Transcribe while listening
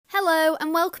Hello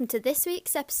and welcome to this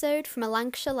week's episode from A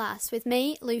Lancashire Lass with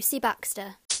me, Lucy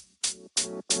Baxter.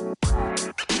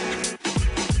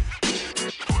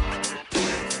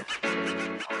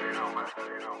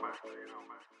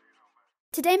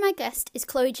 Today my guest is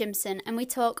Chloe Jimson and we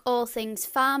talk all things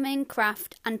farming,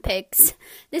 craft and pigs.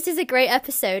 This is a great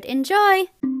episode. Enjoy!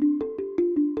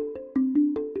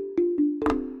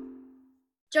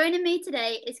 Joining me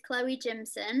today is Chloe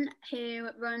Jimson, who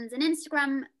runs an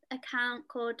Instagram account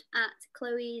called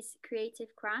 @Chloe's Creative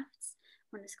Crafts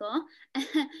 _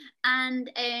 and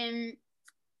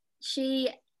she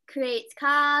creates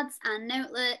cards and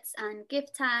notelets and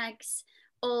gift tags,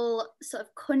 all sort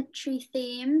of country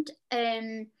themed.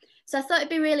 So I thought it'd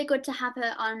be really good to have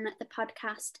her on the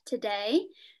podcast today.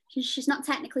 She's not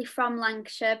technically from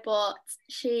Lancashire, but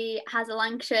she has a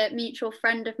Lancashire mutual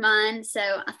friend of mine,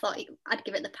 so I thought I'd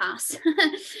give it the pass.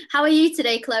 How are you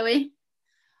today, Chloe?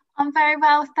 I'm very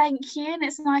well, thank you, and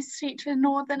it's nice to speak to a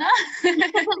northerner.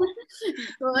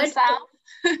 Good.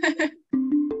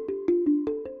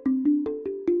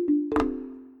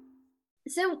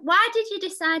 So why did you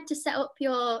decide to set up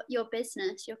your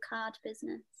business, your card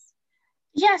business?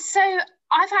 Yeah, so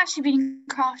I've actually been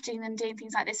crafting and doing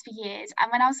things like this for years,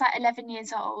 and when I was like 11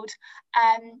 years old,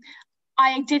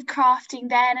 I did crafting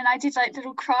then, and I did like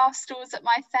little craft stores at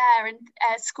my fair and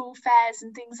school fairs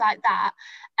and things like that,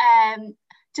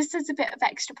 just as a bit of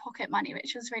extra pocket money,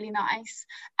 which was really nice.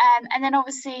 And then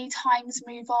obviously times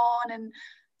move on, and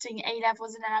doing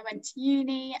A-levels, and then I went to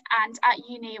uni, and at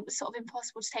uni it was sort of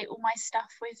impossible to take all my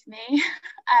stuff with me.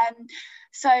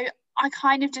 So I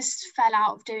kind of just fell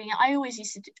out of doing it. I always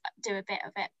used to do a bit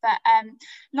of it, but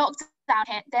lockdown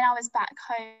hit, then I was back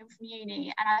home from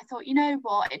uni, and I thought, you know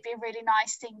what, it'd be a really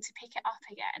nice thing to pick it up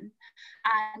again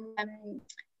and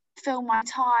fill my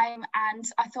time. And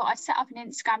I thought I'd set up an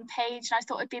Instagram page, and I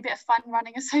thought it'd be a bit of fun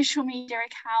running a social media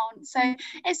account. So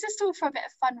it's just all for a bit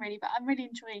of fun really, but I'm really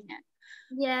enjoying it.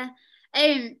 Yeah.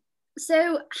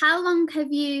 So how long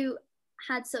have you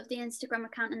had sort of the Instagram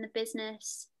account and the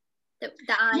business that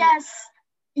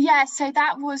so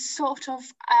that was sort of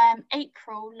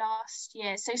April last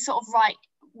year, so sort of right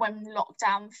when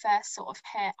lockdown first sort of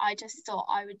hit. I just thought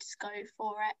I would just go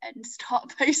for it and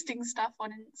start posting stuff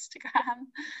on Instagram.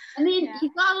 I mean,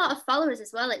 You've got a lot of followers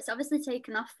as well. It's obviously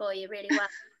taken off for you really well.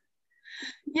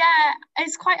 Yeah,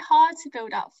 it's quite hard to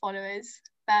build up followers,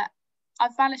 but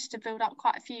I've managed to build up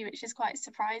quite a few, which is quite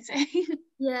surprising.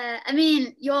 Yeah, I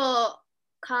mean, your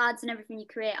cards and everything you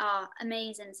create are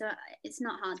amazing, so it's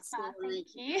not hard to see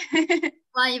thank you.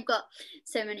 why you've got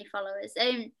so many followers.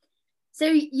 So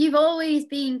you've always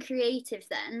been creative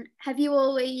then. Have you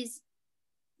always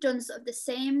done sort of the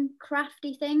same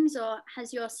crafty things, or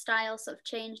has your style sort of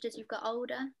changed as you've got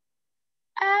older?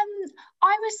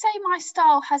 I would say my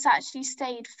style has actually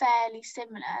stayed fairly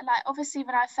similar. Like obviously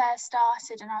when I first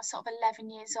started and I was sort of 11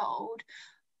 years old,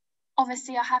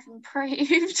 obviously I have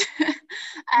improved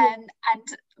and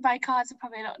my cards are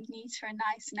probably a lot neater and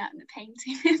nicer now, and the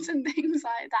painting is and things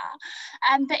like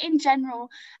that. But in general,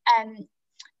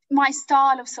 my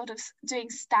style of sort of doing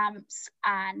stamps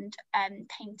and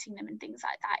painting them and things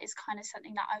like that is kind of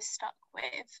something that I've stuck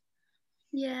with.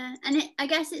 Yeah, and I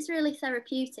guess it's really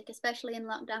therapeutic, especially in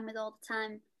lockdown with all the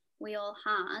time we all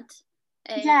had.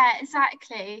 Yeah,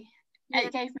 exactly. Yeah.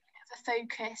 It gave me a bit of a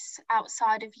focus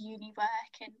outside of uni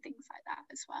work and things like that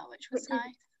as well, which was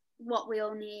nice. What we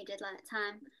all needed, like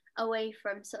time away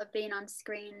from sort of being on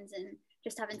screens and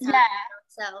just having time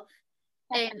for ourselves.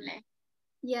 Definitely.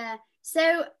 Yeah.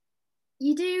 So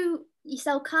you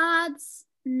sell cards,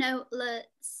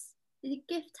 notelets,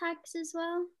 gift tags as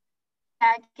well?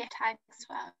 Yeah, gift tags as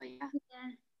well, yeah.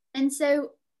 And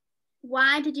so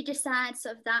why did you decide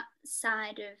sort of that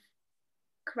side of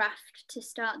craft to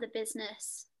start the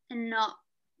business and not,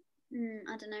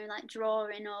 I don't know, like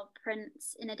drawing or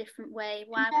prints in a different way?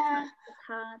 Why was the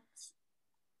cards?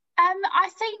 I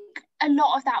think a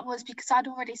lot of that was because I'd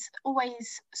already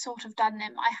always sort of done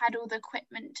them. I had all the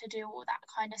equipment to do all that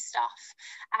kind of stuff.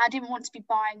 I didn't want to be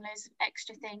buying loads of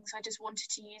extra things. I just wanted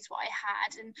to use what I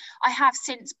had. And I have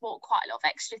since bought quite a lot of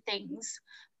extra things.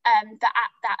 But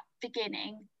at that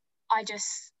beginning, I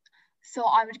just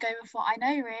thought I would go with what I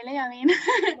know, really. I mean,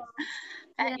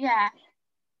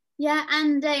 Yeah,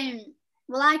 and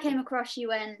well, I came across you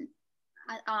when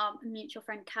our mutual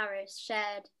friend Karis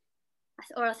shared,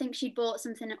 or I think she bought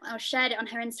something or shared it on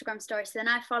her Instagram story. So then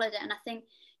I followed it, and I think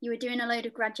you were doing a load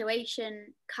of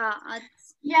graduation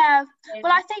cards. Yeah,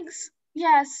 well, I think,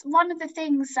 yes, one of the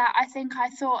things that I think I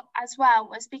thought as well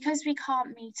was because we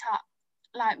can't meet up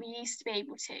like we used to be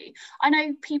able to. I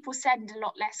know people send a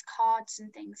lot less cards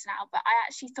and things now, but I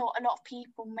actually thought a lot of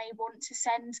people may want to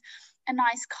send a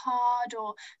nice card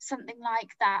or something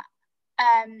like that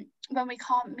when we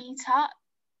can't meet up.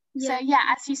 So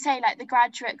yeah, as you say, like the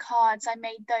graduate cards, I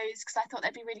made those because I thought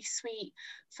they'd be really sweet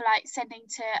for like sending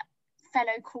to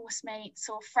fellow course mates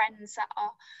or friends that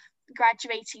are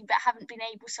graduating but haven't been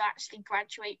able to actually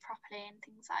graduate properly and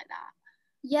things like that.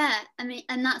 Yeah, I mean,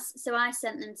 and that's, so I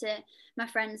sent them to my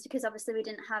friends because obviously we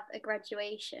didn't have a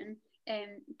graduation.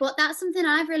 But that's something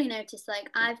I've really noticed. Like,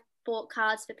 I've bought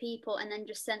cards for people and then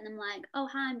just sent them like, oh,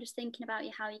 hi, I'm just thinking about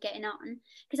you, how are you getting on?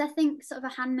 Because I think sort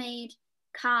of a handmade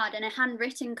card and a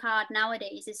handwritten card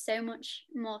nowadays is so much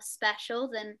more special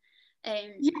than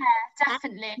yeah,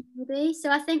 definitely. Maybe.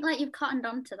 So I think like you've cottoned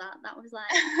on to that. That was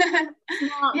like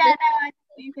smart. Yeah, no, I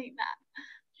do think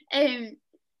that.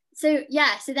 So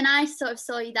yeah, so then I sort of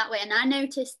saw you that way, and I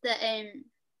noticed that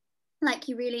like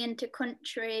you're really into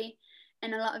country,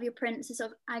 and a lot of your prints are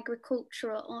sort of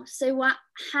agricultural. So what,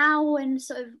 how, and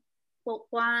sort of, well,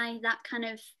 why that kind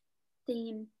of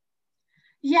theme?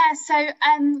 Yeah, so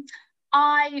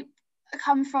I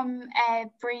come from a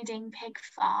breeding pig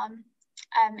farm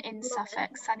in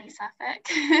Suffolk, sunny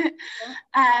Suffolk.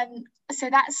 So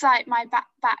that's like my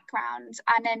background,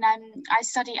 and then I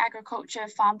study agriculture,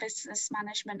 farm business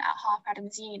management at Harper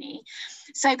Adams Uni.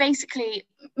 So basically,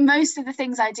 most of the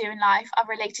things I do in life are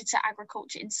related to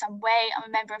agriculture in some way. I'm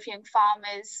a member of Young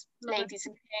Farmers, Ladies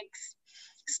and Pigs,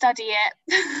 study it.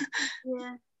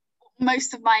 Yeah.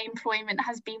 Most of my employment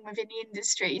has been within the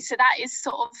industry, so that is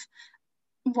sort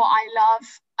of what I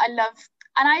love,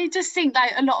 and I just think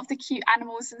that a lot of the cute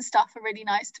animals and stuff are really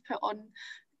nice to put on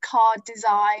card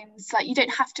designs. Like, you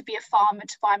don't have to be a farmer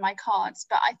to buy my cards,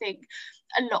 but I think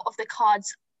a lot of the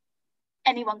cards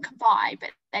anyone can buy,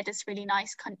 but they're just really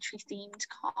nice country themed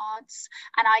cards,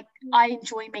 and I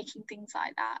enjoy making things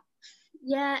like that.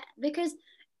 Yeah, because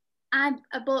I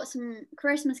bought some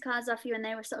Christmas cards off you, and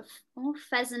they were sort of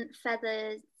pheasant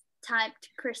feathers typed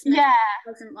Christmas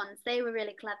present ones. They were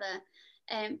really clever.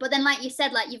 But then, like you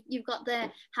said, like you've got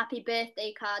the happy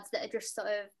birthday cards that are just sort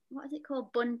of, what is it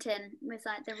called, bunting with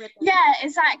like the ribbon. Yeah,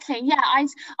 exactly. Yeah,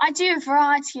 I do a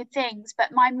variety of things,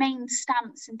 but my main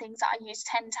stamps and things that I use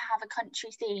tend to have a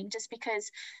country theme, just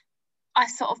because I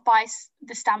sort of buy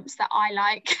the stamps that I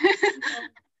like,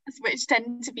 which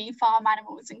tend to be farm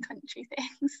animals and country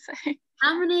things. So.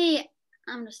 How many?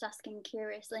 I'm just asking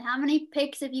curiously. How many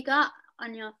pigs have you got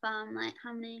on your farm? Like,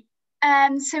 how many?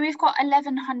 So we've got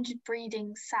 1,100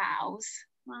 breeding sows.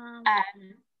 Wow.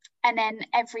 And then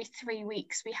every 3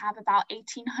 weeks we have about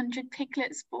 1,800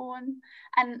 piglets born,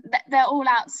 and they're all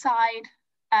outside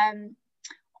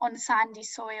on sandy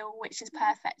soil, which is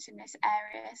perfect in this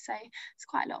area. So it's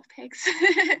quite a lot of pigs.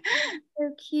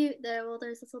 So cute though, all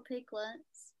those little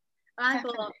piglets.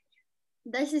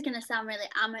 This is gonna sound really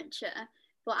amateur,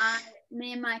 but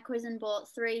me and my cousin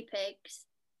bought 3 pigs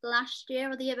last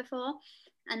year or the year before,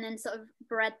 and then sort of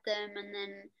bred them and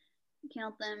then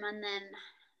killed them and then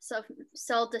sort of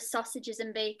sold the sausages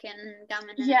and bacon and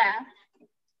gammon.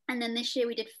 And then this year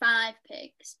we did 5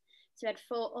 pigs. So we had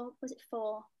 4, or was it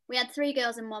 4? We had 3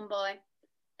 girls and 1 boy.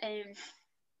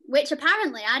 Which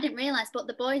apparently I didn't realise, but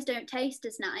the boys don't taste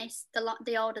as nice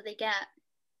the older they get.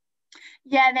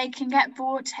 Yeah, they can get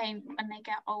boar taint when they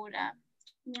get older,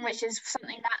 which is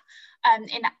something that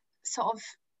in sort of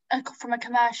from a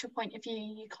commercial point of view,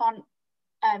 you can't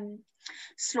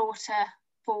slaughter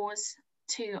boars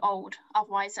too old,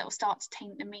 otherwise it will start to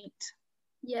taint the meat.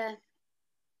 Yeah,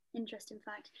 interesting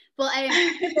fact. But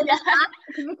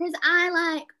because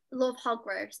I love hog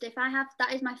roast. If I have,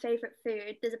 that is my favourite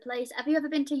food. There's a place, have you ever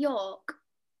been to York?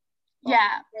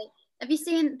 Yeah. Have you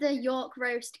seen the York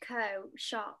Roast Co.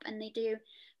 shop, and they do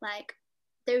like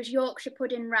those Yorkshire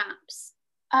pudding wraps?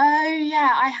 Oh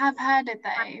yeah, I have heard of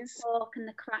those. The pork and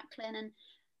the crackling, and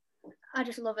I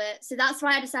just love it. So that's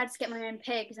why I decided to get my own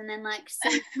pigs, and then like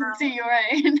see your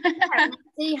own.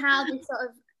 See how they sort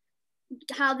of,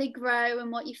 how they grow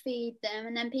and what you feed them.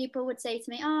 And then people would say to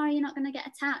me, oh, you're not going to get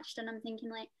attached, and I'm thinking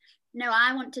like, no,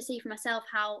 I want to see for myself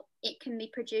how it can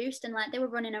be produced. And like they were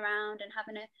running around and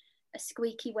having a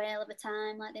squeaky whale of a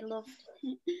time, like they loved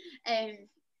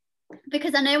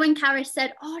because I know when Karis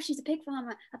said, oh, she's a pig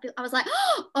farmer, I was like,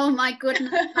 oh my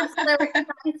goodness, that's so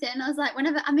exciting. I was like,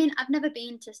 I've never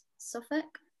been to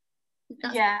Suffolk.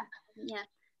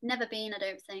 Never been, I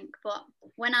don't think, but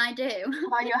when I do,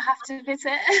 well, you'll have to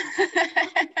visit.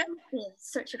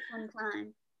 It's such a fun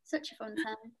time.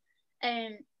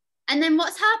 And then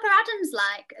what's Harper Adams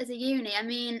like as a uni? I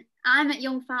mean, I'm at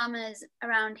Young Farmers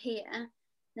around here,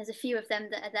 There's a few of them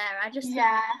that are there. I just think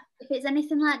Yeah. if it's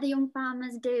anything like the Young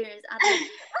Farmers do, I'd love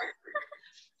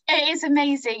It is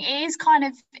amazing. It is kind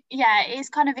of, yeah, it is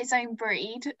kind of its own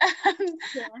breed.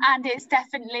 Yeah. And it's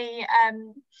definitely,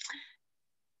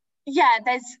 yeah,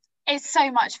 it's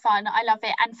so much fun. I love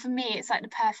it. And for me, it's like the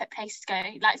perfect place to go.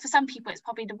 Like for some people, it's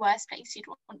probably the worst place you'd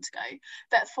want to go.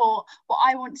 But for what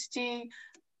I want to do,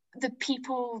 the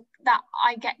people that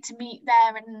I get to meet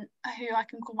there and who I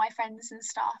can call my friends and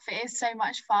stuff, it is so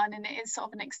much fun, and it is sort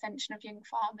of an extension of Young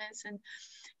Farmers. And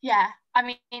yeah, I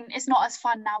mean, it's not as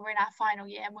fun now, we're in our final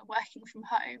year and we're working from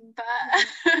home, but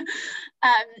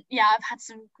yeah, I've had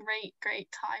some great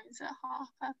times at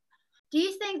Harper. Do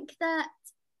you think that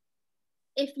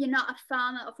if you're not a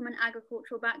farmer or from an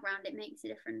agricultural background, it makes a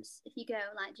difference if you go,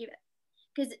 like, do you,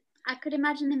 because I could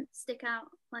imagine them stick out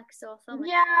like a sore thumb?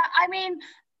 Yeah, I mean,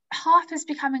 Harper's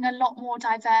becoming a lot more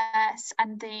diverse,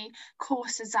 and the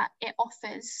courses that it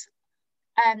offers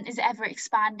is ever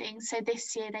expanding. So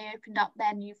this year they opened up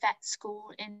their new vet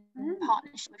school in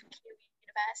partnership with Kew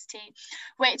University,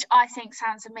 which I think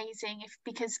sounds amazing,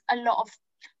 because a lot of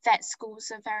vet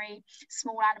schools are very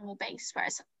small animal based,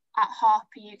 whereas at Harper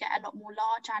you get a lot more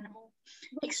large animal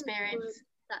experience.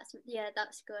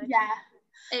 That's good.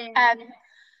 Yeah.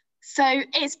 So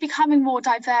it's becoming more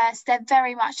diverse. They're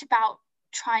very much about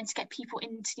trying to get people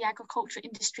into the agricultural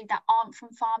industry that aren't from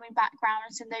farming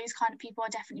backgrounds, and those kind of people are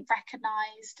definitely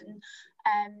recognised. And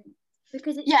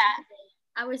because it's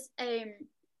I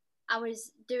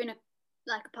was doing a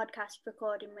podcast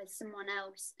recording with someone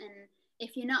else, and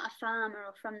if you're not a farmer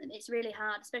or from them, it's really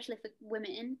hard, especially for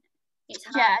women. It's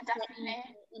hard to get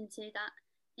into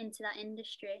that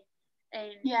industry.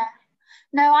 Yeah.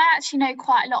 No, I actually know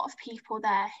quite a lot of people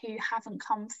there who haven't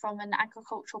come from an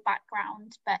agricultural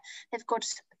background, but they've got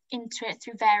into it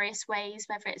through various ways,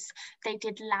 whether it's they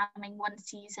did lambing one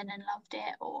season and loved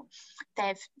it, or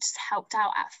they've just helped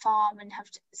out at farm and have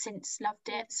since loved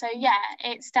it. So yeah,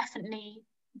 it's definitely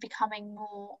becoming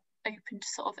more open to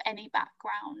sort of any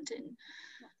background. And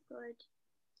that's good.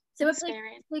 So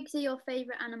pigs are your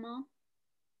favourite animal?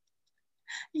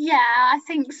 Yeah, I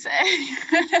think so.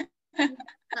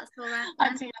 That's all right. I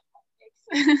do love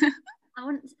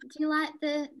pigs. Do you like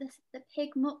the pig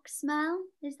muck smell?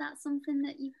 Is that something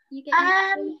that you get?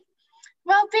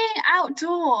 Well, being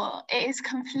outdoor, it is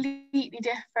completely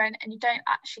different, and you don't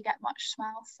actually get much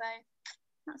smell. So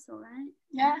that's all right.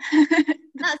 Yeah,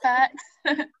 that's perks.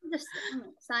 I'm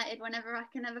excited whenever I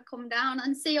can ever come down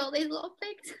and see all these little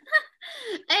pigs.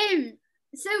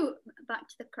 So back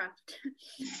to the craft.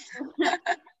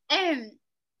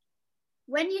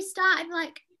 When you started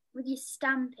with your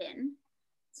stamping,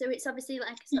 so it's obviously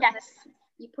yes,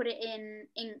 you put it in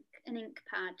an ink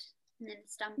pad and then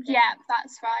stamp it. Yeah,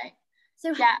 that's right.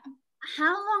 So yeah,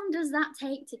 how long does that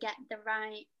take to get the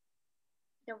right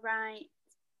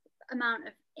amount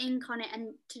of ink on it,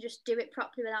 and to just do it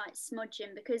properly without it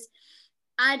smudging? Because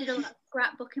I did a lot of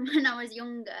scrapbooking when I was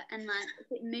younger, and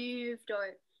if it moved,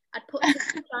 or I'd put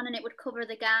something on and it would cover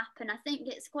the gap, and I think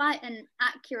it's quite an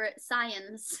accurate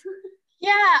science.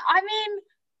 Yeah, I mean,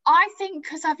 I think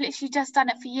because I've literally just done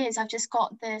it for years, I've just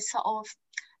got the sort of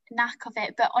knack of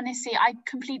it. But honestly, I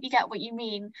completely get what you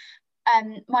mean.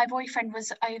 My boyfriend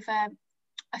was over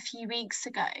a few weeks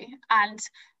ago, and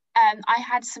I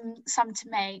had some to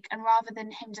make, and rather than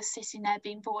him just sitting there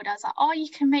being bored, I was like, oh, you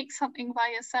can make something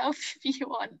by yourself if you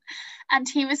want. And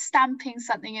he was stamping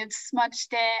something and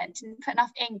smudged it and didn't put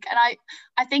enough ink, and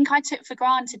I think I took for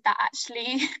granted that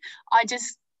actually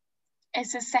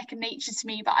it's a second nature to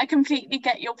me. But I completely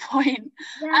get your point.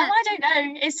 Yeah. And I don't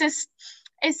know, it's just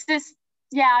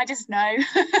yeah, I just know.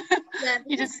 Yeah,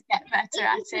 you just get better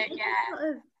at it. Yeah,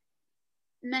 sort of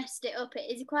messed it up. It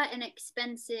is quite an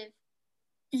expensive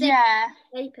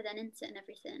paper then, isn't it, and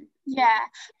everything. Yeah,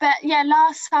 but yeah,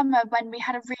 last summer when we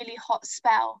had a really hot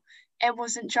spell, it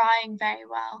wasn't drying very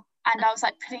well, and I was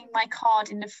putting my card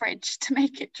in the fridge to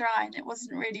make it dry, and it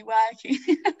wasn't really working.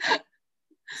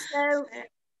 So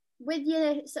with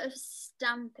your sort of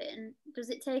stamping, does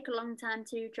it take a long time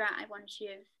to dry once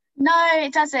you've... No,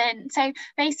 it doesn't. So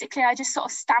basically I just sort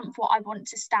of stamp what I want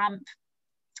to stamp.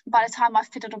 By the time I've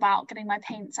fiddled about getting my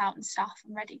paints out and stuff,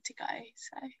 I'm ready to go.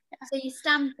 So yeah. So you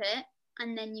stamp it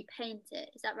and then you paint it,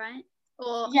 is that right?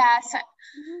 Or yeah, so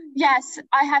yes,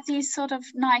 I have these sort of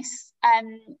nice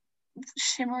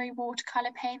shimmery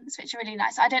watercolor paints, which are really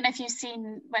nice. I don't know if you've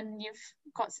seen when you've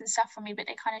got some stuff from me, but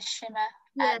they kind of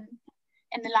shimmer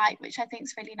in the light, which I think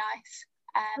is really nice.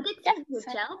 I did think with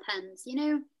gel pens,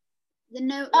 the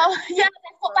note. Oh yeah,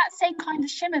 they've got that same kind of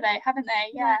shimmer though, haven't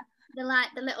they? Yeah.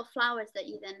 The little flowers that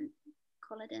you then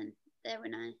coloured in, they were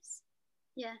nice.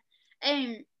 Yeah.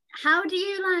 How do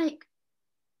you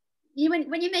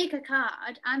when you make a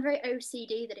card, I'm very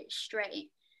OCD that it's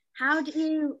straight. How do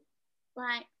you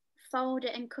like fold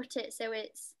it and cut it so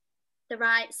it's the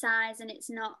right size and it's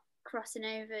not crossing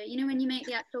over? You know, when you make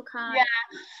the actual card. Yeah,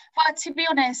 but to be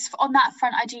honest, on that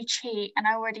front, I do cheat, and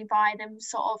I already buy them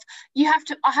sort of.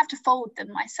 I have to fold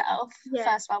them myself. Yeah.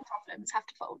 First world problems, have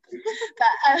to fold them,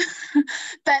 but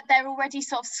but they're already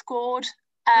sort of scored,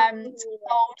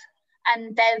 fold,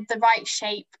 and they're the right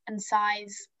shape and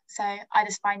size. So I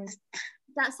just find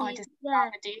that's I just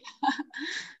rather do.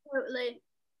 Totally,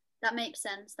 that makes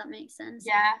sense.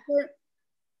 Yeah. So,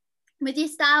 with your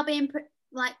style being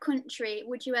like country,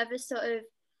 would you ever sort of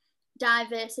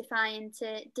diversify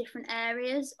into different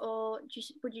areas, or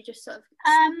would you just sort of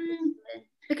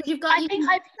because you've got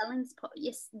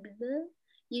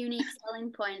unique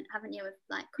selling point, haven't you, with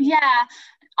like country? Yeah,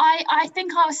 I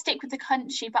think I'll stick with the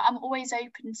country, but I'm always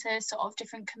open to sort of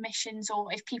different commissions,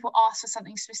 or if people ask for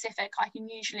something specific, I can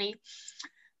usually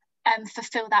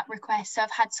fulfill that request. So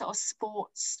I've had sort of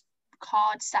sports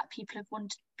cards that people have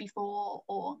wanted before,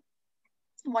 or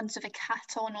ones with a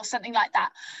cat on or something like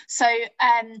that. So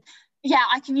yeah,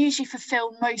 I can usually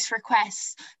fulfill most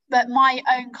requests, but my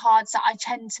own cards that I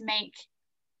tend to make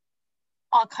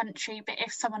are country, but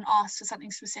if someone asks for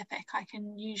something specific, I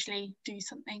can usually do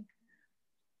something.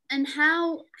 And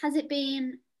how has it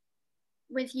been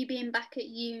with you being back at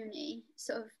uni,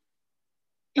 sort of?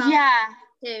 Yeah.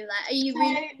 Too? Like, are you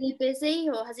really busy,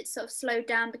 or has it sort of slowed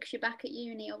down because you're back at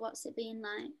uni, or what's it been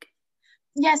like?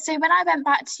 Yeah, so when I went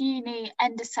back to uni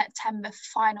end of September,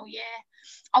 final year,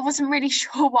 I wasn't really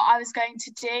sure what I was going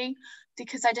to do,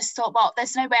 because I just thought, well,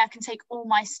 there's no way I can take all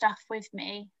my stuff with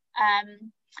me.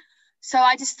 So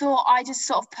I just thought I just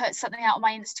sort of put something out on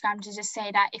my Instagram to just say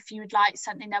that if you would like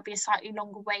something, there'll be a slightly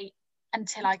longer wait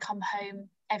until I come home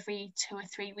every 2 or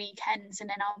 3 weekends, and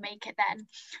then I'll make it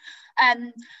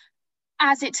then.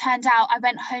 As it turned out, I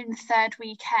went home the third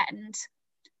weekend.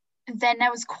 Then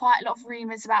there was quite a lot of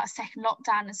rumours about a second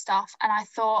lockdown and stuff, and I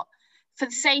thought, for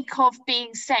the sake of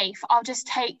being safe, I'll just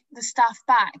take the stuff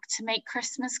back to make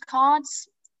Christmas cards,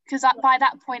 because by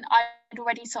that point I'd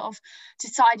already sort of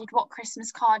decided what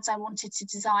Christmas cards I wanted to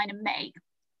design and make.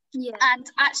 Yeah. And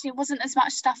actually it wasn't as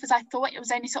much stuff as I thought. It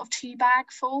was only sort of 2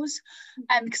 bagfuls,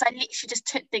 because I literally just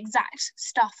took the exact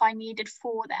stuff I needed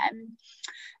for them.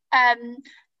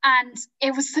 And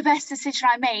it was the best decision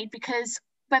I made, because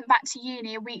went back to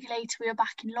uni, a week later we were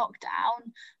back in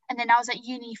lockdown, and then I was at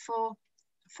uni for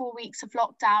 4 weeks of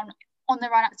lockdown on the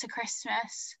run up to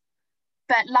Christmas.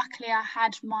 But luckily I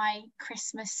had my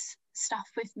Christmas stuff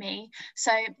with me,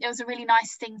 so it was a really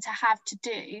nice thing to have to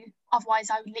do. Otherwise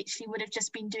I literally would have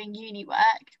just been doing uni work.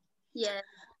 Yeah.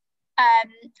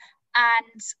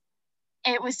 And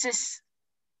it was just,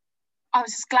 I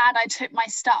was just glad I took my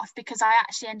stuff, because I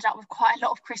actually ended up with quite a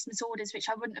lot of Christmas orders which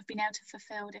I wouldn't have been able to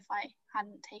fulfill if I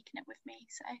hadn't taken it with me.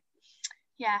 So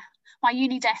yeah, my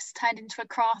uni desk turned into a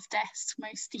craft desk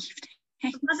most evenings.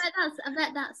 I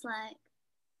bet that's like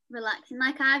relaxing.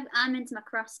 Like I'm into my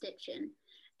cross stitching.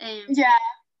 Yeah.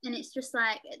 And it's just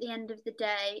like at the end of the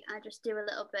day, I just do a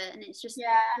little bit, and it's just,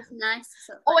 it's nice.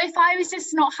 Sort of or if I was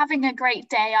just not having a great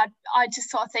day, I'd just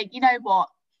sort of think, you know what,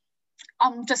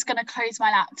 I'm just going to close my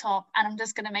laptop and I'm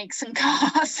just going to make some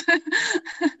cards.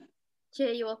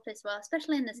 Cheer you up as well,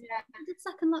 especially in the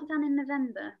second lockdown in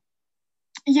November.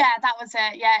 Yeah, that was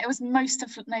it. Yeah, it was most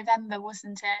of November,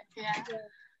 wasn't it? Yeah.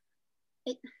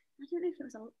 I don't know if it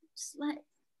was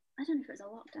a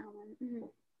lockdown.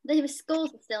 The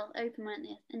schools were still open, weren't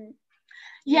they? And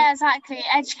yeah, exactly.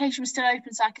 Education was still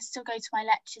open, so I could still go to my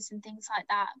lectures and things like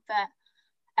that. But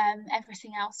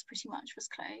everything else pretty much was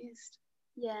closed.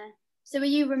 Yeah. So are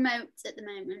you remote at the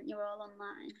moment? You're all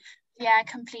online? Yeah,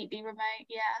 completely remote,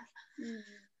 yeah.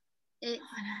 It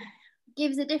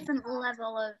gives a different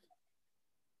level of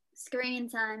screen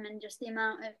time, and just the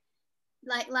amount of,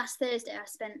 like last Thursday I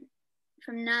spent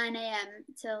from 9 a.m.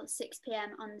 till 6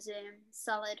 p.m. on Zoom,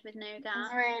 solid, with no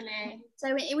gap. Really?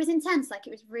 So it was intense, like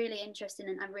it was really interesting,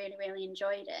 and I really, really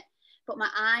enjoyed it. But my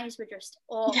eyes were just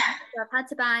awful. Yeah. So I've had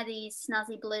to buy these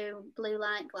snazzy blue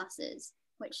light glasses,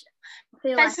 which I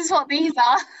feel this is what these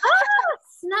are. Oh,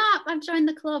 snap! I've joined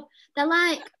the club. They're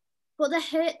like, but they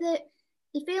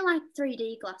feel like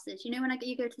 3D glasses. You know when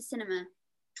you go to the cinema?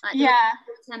 Like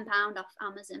 £10 off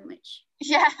Amazon, which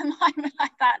mine were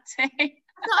like that too.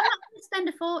 I thought I'm not going to spend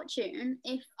a fortune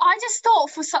if I just thought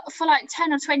for like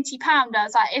 £10 or £20, I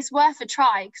was like, it's worth a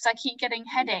try, because I keep getting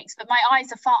headaches, but my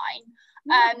eyes are fine.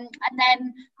 Yeah. And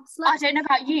then I don't know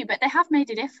about you, but they have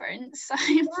made a difference. So.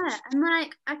 Yeah, and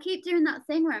like I keep doing that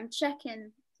thing where I'm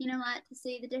checking, like to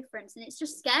see the difference, and it's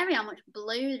just scary how much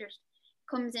blue just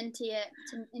comes into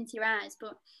your eyes.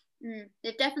 But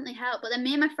They've definitely helped. But then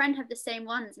me and my friend have the same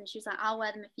ones, and she's like, I'll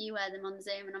wear them if you wear them on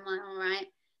Zoom. And I'm like, all right.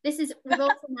 We've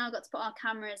also now got to put our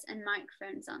cameras and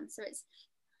microphones on, so it's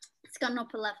gone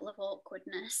up a level of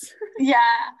awkwardness. We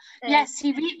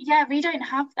don't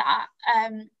have that.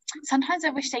 Sometimes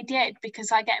I wish they did,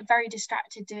 because I get very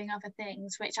distracted doing other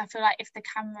things, which I feel like if the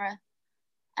camera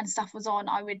and stuff was on,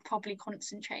 I would probably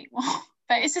concentrate more.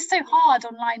 But it's just so hard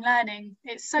online learning.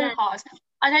 It's so hard.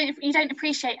 You don't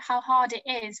appreciate how hard it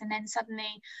is, and then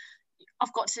suddenly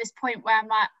I've got to this point where I'm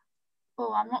like,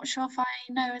 oh, I'm not sure if I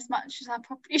know as much as I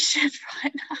probably should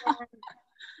right now.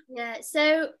 Yeah.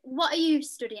 So what are you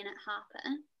studying at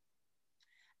Harper?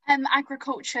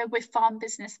 Agriculture with farm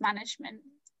business management.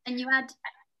 And you had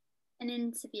an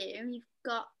interview. You've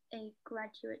got a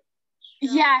graduate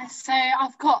job. Yeah, so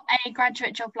I've got a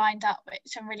graduate job lined up,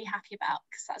 which I'm really happy about,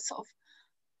 because that's sort of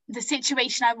the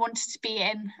situation I wanted to be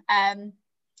in. And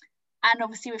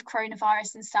obviously with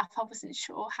coronavirus and stuff, I wasn't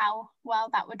sure how well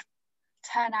that would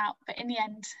turn out, but in the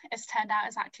end it's turned out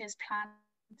exactly as planned.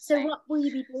 So what will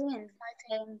you be doing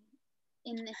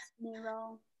in this new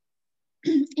role?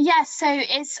 Yeah, so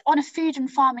it's on a food and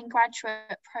farming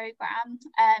graduate programme.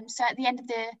 So at the end of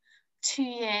the 2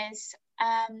 years,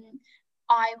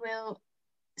 I will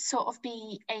sort of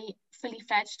be a fully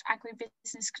fledged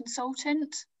agribusiness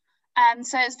consultant.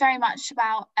 So it's very much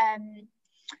about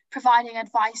providing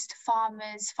advice to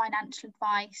farmers, financial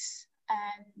advice,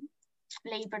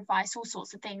 labour advice, all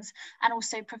sorts of things, and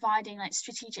also providing like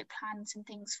strategic plans and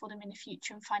things for them in the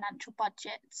future and financial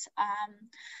budgets,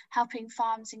 helping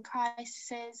farms in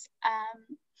crises.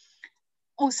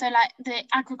 Also, like the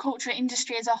agricultural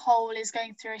industry as a whole is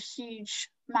going through a huge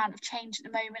amount of change at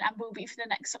the moment, and will be for the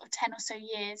next sort of 10 or so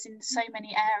years in so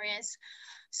many areas.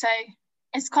 So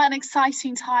it's quite an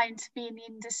exciting time to be in the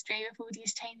industry with all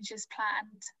these changes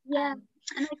planned. Yeah.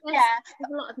 And I guess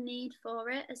there's a lot of need for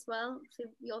it as well. So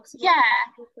you also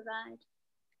provide.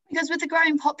 Because with the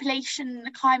growing population,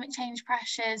 the climate change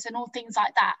pressures and all things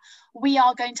like that, we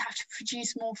are going to have to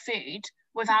produce more food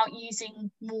without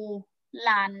using more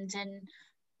land and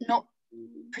not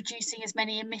producing as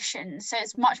many emissions. So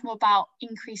it's much more about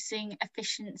increasing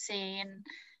efficiency and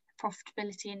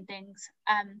profitability and things.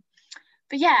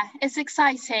 But yeah, it's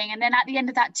exciting. And then at the end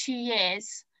of that 2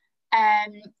 years,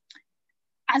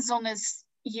 as long as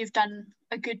you've done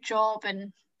a good job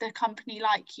and the company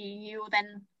like you, you will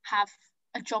then have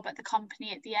a job at the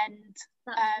company at the end.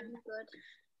 That's really good.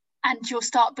 And you'll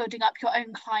start building up your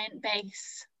own client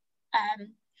base,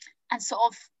 and sort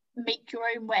of make your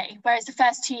own way. Whereas the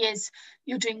first 2 years,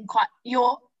 you're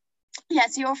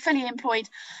a fully employed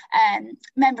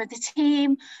member of the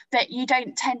team, but you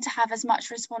don't tend to have as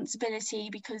much responsibility,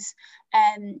 because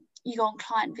you go on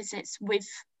client visits with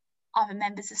other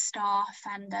members of staff,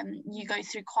 and you go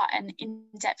through quite an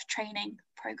in-depth training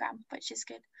program, which is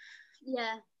good.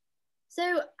 Yeah.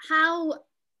 So how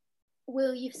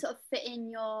will you sort of fit in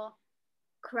your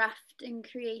craft and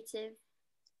creative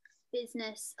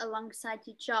business alongside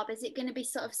your job? Is it going to be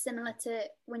sort of similar to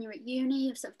when you're at uni,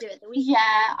 you sort of do it the weekend?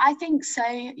 Yeah, I think so.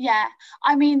 Yeah,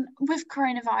 I mean, with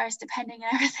coronavirus depending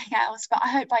and everything else, but I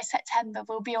hope by September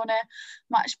we'll be in a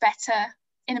much better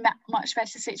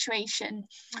situation.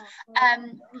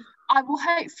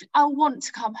 I'll want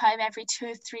to come home every 2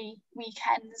 or 3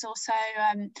 weekends or so.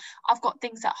 I've got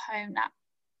things at home that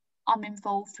I'm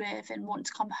involved with and want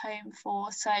to come home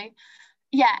for. So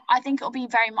yeah, I think it'll be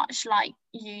very much like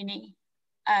uni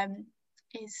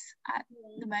is at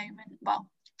the moment, well,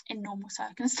 in normal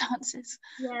circumstances.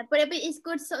 Yeah, but it's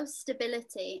good sort of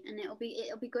stability, and it'll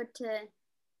be good to,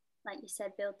 like you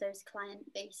said, build those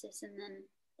client bases, and then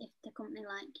if the company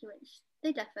like you, which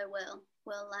they definitely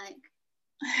will like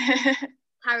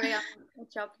carry on a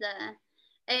job there.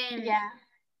 Yeah.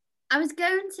 I was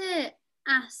going to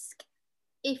ask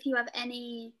if you have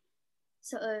any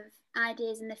sort of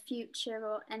ideas in the future,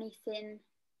 or anything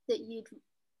that you'd,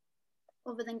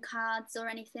 other than cards, or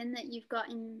anything that you've got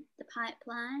in the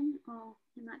pipeline, or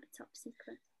it might be top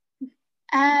secret.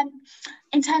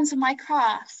 In terms of my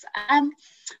crafts,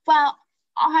 well,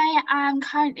 I am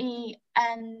currently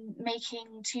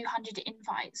making 200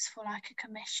 invites for like a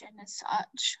commission as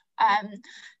such.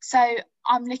 So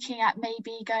I'm looking at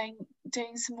maybe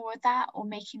doing some more of that, or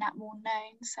making that more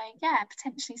known. So yeah,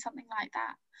 potentially something like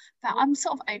that. But I'm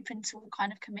sort of open to all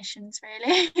kind of commissions,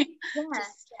 really.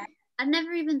 Yeah. I've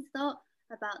never even thought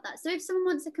about that. So if someone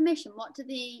wants a commission, what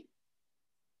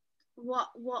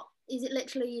is it?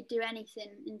 Literally, you do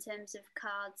anything in terms of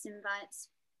cards, invites?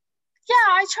 Yeah,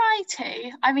 I try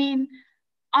to. I mean,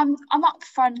 I'm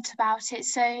upfront about it,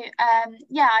 so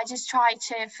yeah, I just try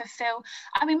to fulfill.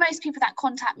 I mean, most people that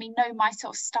contact me know my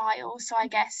sort of style, so I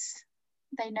guess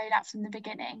they know that from the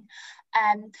beginning.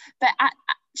 But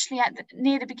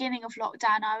near the beginning of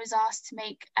lockdown, I was asked to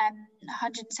make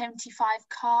 175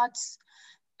 cards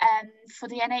for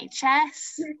the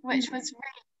NHS, which was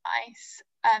really nice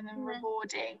and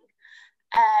rewarding.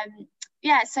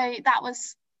 So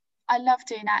I love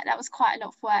doing that. That was quite a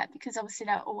lot of work, because obviously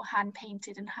they're all hand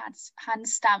painted and hand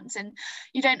stamped, and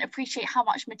you don't appreciate how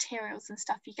much materials and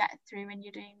stuff you get through when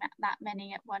you're doing that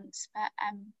many at once. But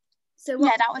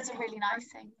that was a really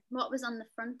nice thing. What was on the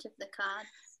front of the cards?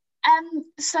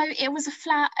 So it was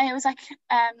it was like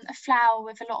a flower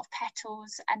with a lot of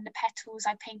petals, and the petals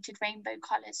I painted rainbow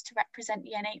colours to represent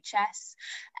the NHS,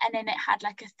 and then it had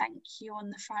like a thank you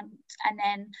on the front, and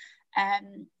then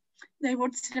they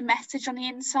wanted a message on the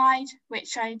inside,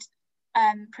 which I'd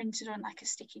printed on like a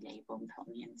sticky label and put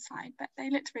on the inside, but they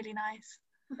looked really nice.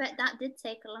 I bet that did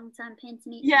take a long time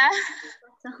painting each. Yeah.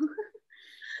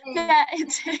 Yeah,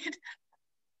 it did.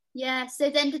 Yeah, so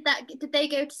then did they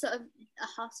go to sort of a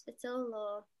hospital,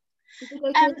 or did they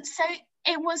go to so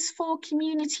it was for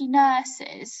community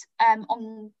nurses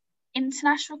on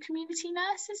International Community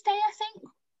Nurses Day, I think.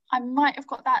 I might have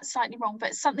got that slightly wrong,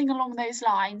 but something along those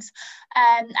lines.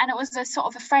 And it was a sort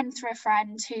of a friend through a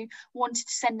friend who wanted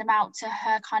to send them out to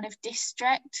her kind of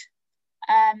district.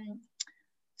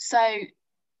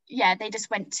 They just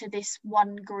went to this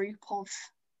one group of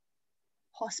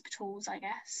hospitals, I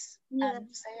guess. I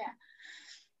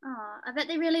bet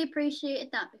they really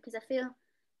appreciated that, because I feel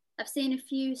I've seen a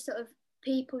few sort of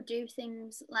people do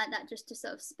things like that just to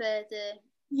sort of spur the...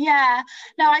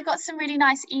 I got some really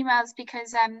nice emails,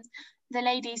 because the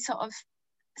lady sort of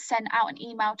sent out an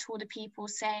email to all the people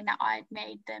saying that I'd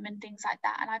made them and things like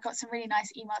that, and I got some really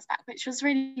nice emails back, which was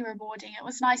really rewarding. It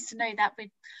was nice to know that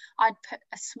I'd put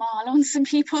a smile on some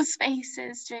people's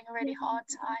faces during a really hard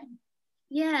time.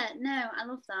 I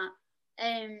love that,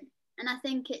 and I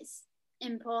think it's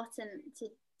important to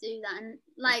do that, and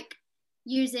like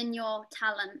using your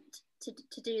talent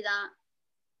to do that.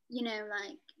 You know,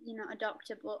 like, you're not a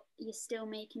doctor, but you're still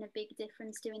making a big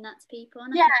difference doing that to people.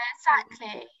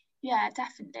 Exactly. Yeah,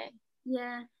 definitely.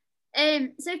 Yeah.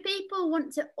 So if people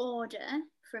want to order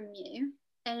from you,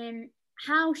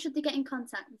 how should they get in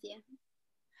contact with you?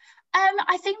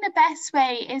 I think the best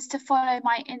way is to follow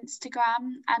my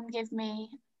Instagram and give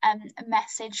me a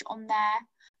message on there.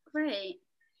 Great.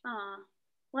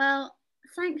 Well,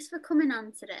 thanks for coming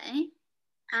on today.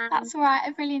 That's all right.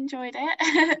 I've really enjoyed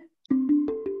it.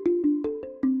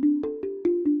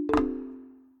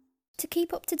 To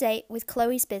keep up to date with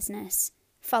Chloe's business,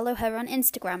 follow her on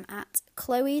Instagram at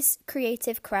Chloe's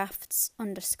Creative Crafts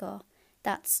 _.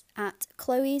 That's at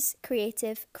Chloe's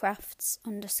Creative Crafts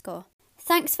 _.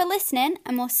 Thanks for listening,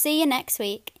 and we'll see you next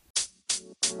week.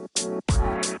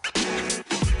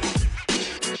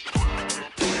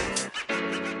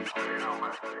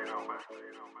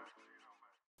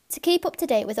 To keep up to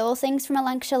date with all things From a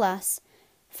Lancashire Lass,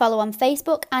 follow on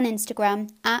Facebook and Instagram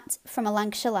at From a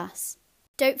Lancashire Lass.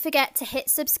 Don't forget to hit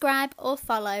subscribe or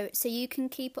follow so you can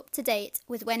keep up to date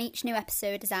with when each new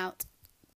episode is out.